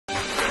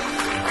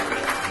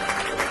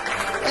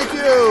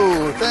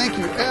you. Thank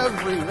you,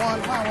 everyone.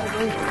 Wow, what a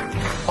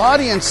great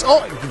audience.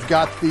 Oh, you've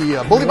got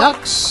the bully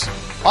box.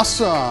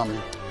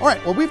 Awesome. All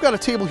right, well, we've got a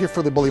table here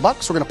for the bully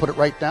box. We're going to put it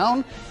right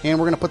down, and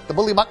we're going to put the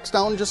bully box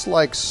down just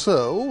like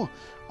so.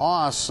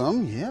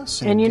 Awesome.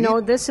 Yes, and indeed. you know,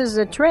 this is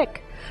a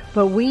trick.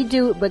 But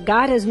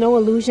God has no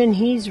illusion.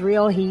 He's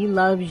real. He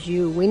loves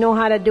you. We know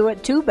how to do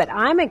it too, but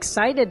I'm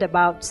excited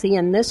about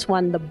seeing this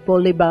one, the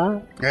bully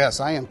box. Yes,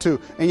 I am too.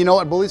 And you know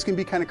what? Bullies can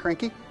be kind of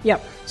cranky.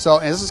 Yep. So,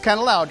 and this is kind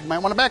of loud. You might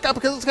want to back up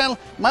because it's kind of,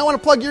 you might want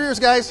to plug your ears,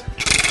 guys.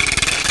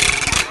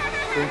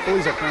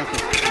 Bullies are cranky.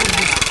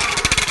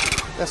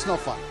 That's no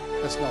fun.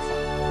 That's no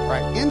fun. All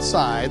right,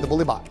 inside the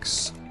bully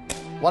box,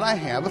 what I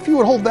have, if you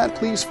would hold that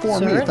please for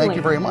me, thank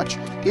you very much.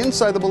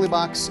 Inside the bully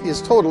box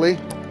is totally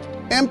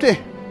empty.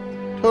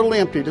 Totally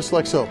empty, just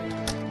like so.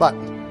 But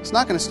it's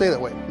not going to stay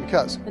that way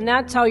because... And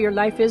that's how your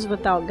life is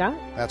without God?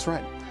 That's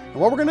right. And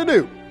what we're going to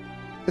do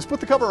is put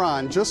the cover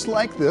on just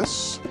like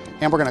this,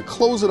 and we're going to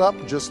close it up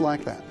just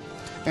like that.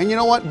 And you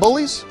know what,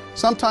 bullies,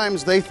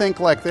 sometimes they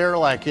think like they're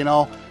like, you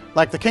know,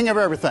 like the king of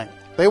everything.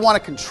 They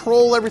want to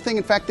control everything.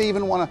 In fact, they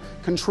even want to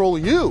control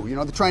you. You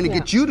know, they're trying to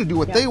get you to do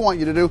what they want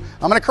you to do.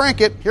 I'm going to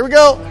crank it. Here we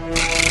go.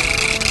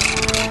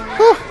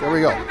 Whew, there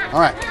we go.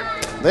 All right.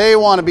 They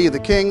want to be the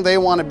king. They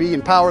want to be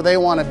in power. They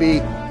want to be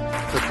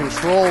the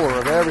controller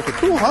of everything.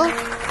 Cool, huh?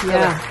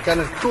 Yeah. Got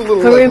a cool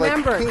little But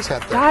remember, king's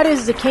hat there. God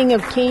is the King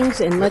of Kings,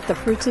 and let the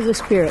fruits of the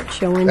Spirit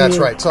show in you. That's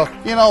right. So,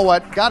 you know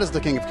what? God is the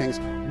King of Kings.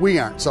 We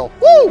aren't. So,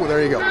 woo,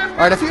 there you go. All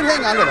right, if you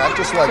hang on to that,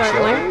 just like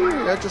show.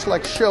 Yeah, just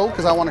like show,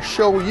 because I want to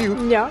show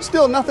you. Yeah.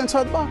 Still nothing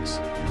inside the box.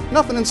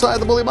 Nothing inside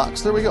the bully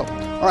box. There we go.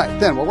 All right,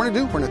 then what we're going to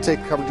do, we're going to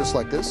take the cover just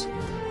like this.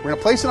 We're going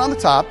to place it on the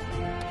top,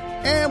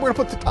 and we're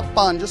going to put the top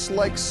on just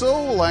like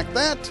so, like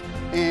that,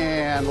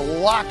 and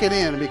lock it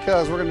in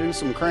because we're going to do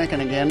some cranking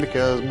again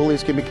because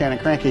bullies can be kind of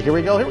cranky. Here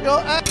we go. Here we go.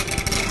 Ah.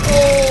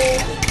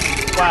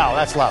 Oh. Wow,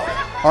 that's loud.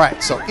 All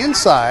right, so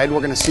inside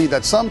we're going to see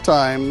that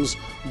sometimes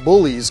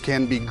bullies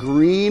can be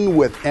green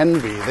with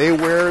envy. They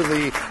wear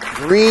the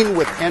green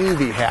with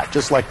envy hat,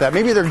 just like that.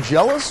 Maybe they're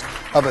jealous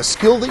of a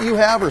skill that you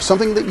have or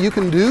something that you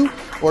can do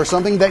or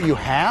something that you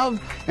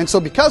have. And so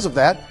because of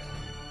that,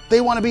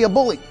 they want to be a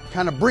bully,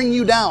 kind of bring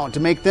you down to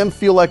make them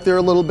feel like they're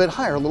a little bit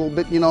higher, a little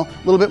bit, you know,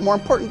 a little bit more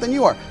important than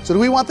you are. So do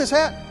we want this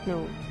hat?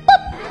 No.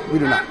 We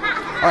do not.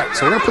 All right,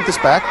 so we're going to put this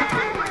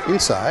back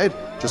inside,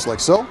 just like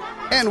so.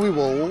 And we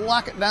will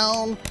lock it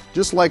down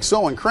just like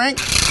so and crank.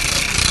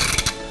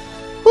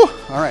 Whew.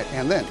 All right,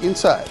 and then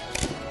inside.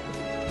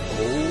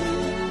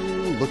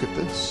 Oh, look at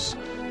this.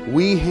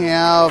 We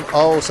have,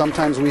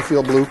 sometimes we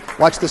feel blue.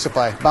 Watch this if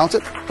I bounce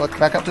it.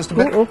 Back up just a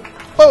bit.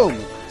 Boom.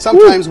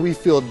 Sometimes we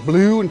feel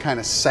blue and kind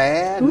of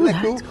sad. Ooh, Isn't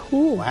that cool? that's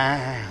cool.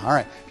 Wow. All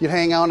right. If you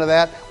hang on to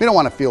that, we don't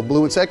want to feel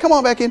blue and sad. Come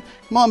on back in.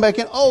 Come on back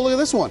in. Oh, look at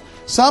this one.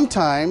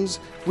 Sometimes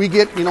we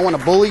get, you know, when a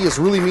bully is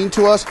really mean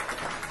to us,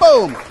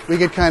 boom, we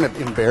get kind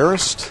of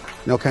embarrassed,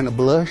 you know, kind of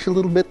blush a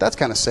little bit. That's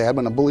kind of sad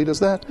when a bully does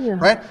that,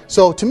 right?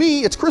 So to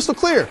me, it's crystal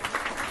clear.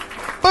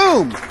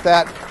 Boom,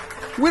 that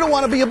we don't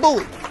want to be a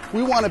bully.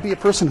 We want to be a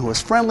person who is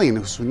friendly and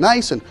who's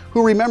nice and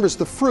who remembers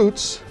the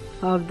fruits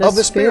of the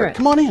Spirit.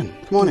 Come on in.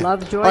 Come on in.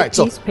 Love, joy,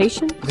 peace,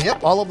 patience.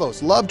 Yep, all of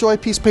those. Love, joy,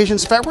 peace,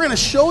 patience. In fact, we're going to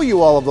show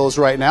you all of those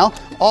right now.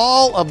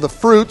 All of the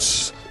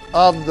fruits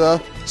of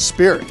the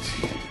Spirit.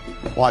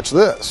 Watch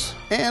this.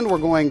 And we're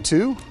going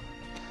to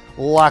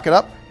lock it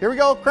up. Here we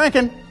go.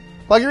 Cranking.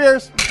 Plug your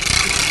ears.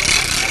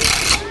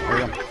 There we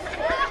go.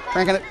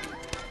 Cranking it.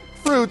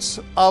 Fruits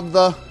of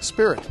the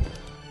Spirit.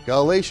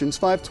 Galatians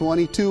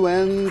 5:22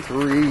 and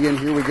 3. And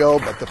here we go.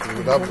 But the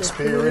fruit of the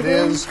Spirit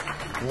is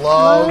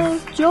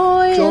love,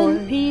 joy,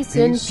 and peace,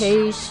 and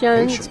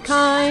patience,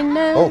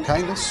 kindness,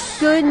 kindness,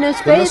 goodness,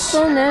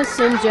 faithfulness,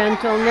 and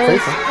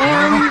gentleness,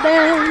 and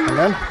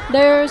then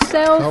there's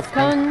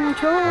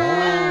self-control.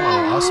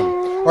 Oh, awesome.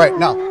 All right,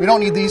 now, we don't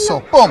need these,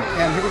 so boom,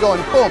 and here we go,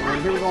 and boom,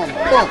 and here we go, and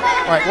boom.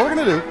 All right, what we're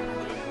going to do,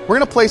 we're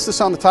going to place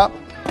this on the top.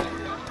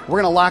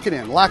 We're going to lock it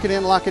in, lock it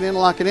in, lock it in,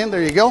 lock it in.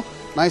 There you go.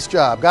 Nice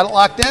job. Got it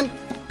locked in?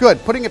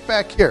 Good. Putting it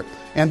back here.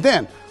 And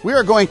then we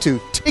are going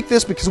to take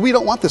this because we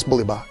don't want this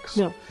bully box.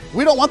 No.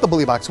 We don't want the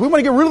bully box. We want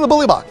to get rid of the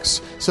bully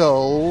box.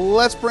 So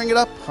let's bring it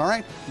up. All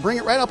right. Bring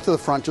it right up to the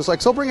front, just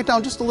like so. Bring it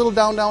down just a little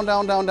down, down,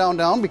 down, down, down,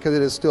 down, because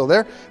it is still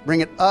there.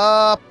 Bring it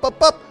up,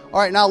 up, up. All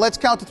right. Now let's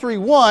count to 3.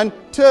 1,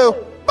 2,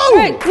 boom.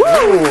 Hey, Ooh, look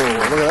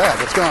at that.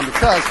 It's gone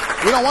because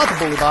we don't want the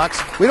bully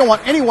box. We don't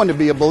want anyone to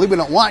be a bully. We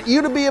don't want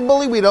you to be a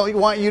bully. We don't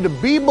want you to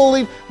be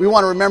bullied. We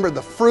want to remember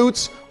the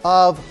fruits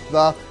of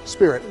the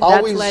Spirit.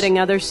 That's letting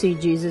others see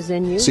Jesus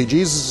in you. See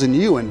Jesus in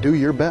you and do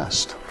your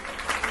best.